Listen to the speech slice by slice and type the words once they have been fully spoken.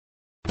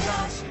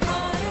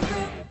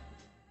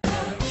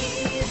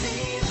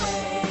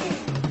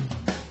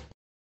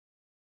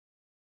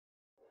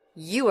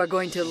You are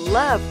going to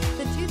love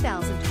the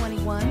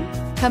 2021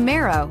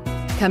 Camaro.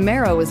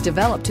 Camaro is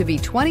developed to be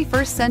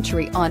 21st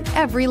century on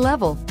every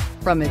level,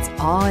 from its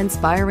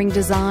awe-inspiring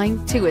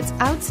design to its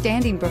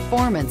outstanding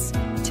performance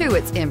to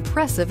its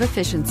impressive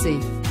efficiency,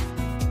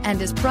 and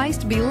is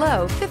priced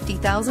below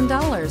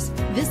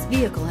 $50,000. This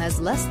vehicle has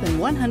less than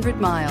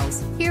 100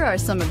 miles. Here are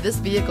some of this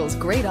vehicle's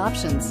great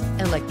options: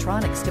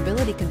 electronic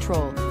stability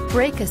control,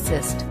 brake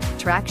assist,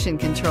 traction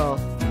control,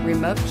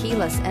 remote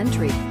keyless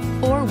entry,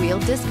 four-wheel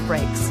disc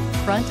brakes,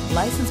 front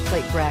license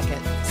plate bracket,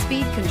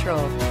 speed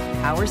control,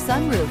 power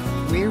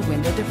sunroof, rear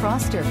window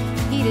defroster,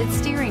 heated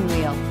steering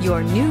wheel.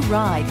 Your new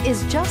ride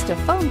is just a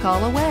phone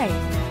call away.